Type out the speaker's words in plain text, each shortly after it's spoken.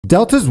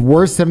Delta's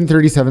worst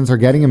 737s are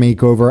getting a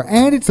makeover,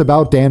 and it's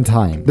about damn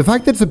time. The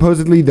fact that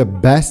supposedly the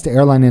best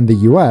airline in the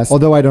US,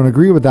 although I don't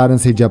agree with that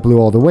and say JetBlue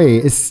all the way,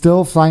 is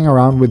still flying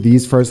around with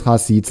these first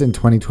class seats in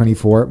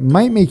 2024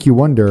 might make you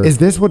wonder, is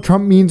this what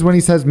Trump means when he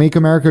says make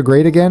America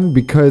great again?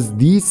 Because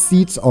these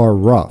seats are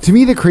rough. To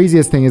me, the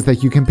craziest thing is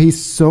that you can pay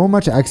so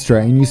much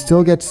extra and you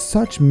still get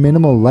such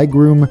minimal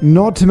legroom,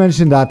 not to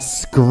mention that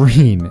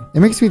screen.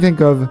 It makes me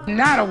think of,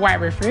 not a white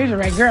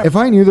refrigerator, girl. If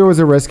I knew there was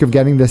a risk of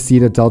getting this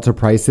seat at Delta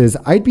prices,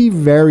 I'd be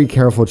very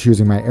careful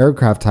choosing my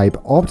aircraft type,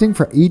 opting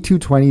for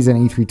A220s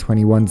and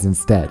A321s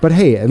instead. But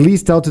hey, at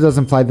least Delta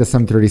doesn't fly the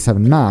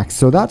 737 MAX,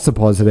 so that's a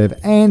positive,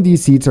 and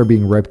these seats are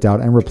being ripped out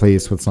and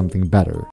replaced with something better.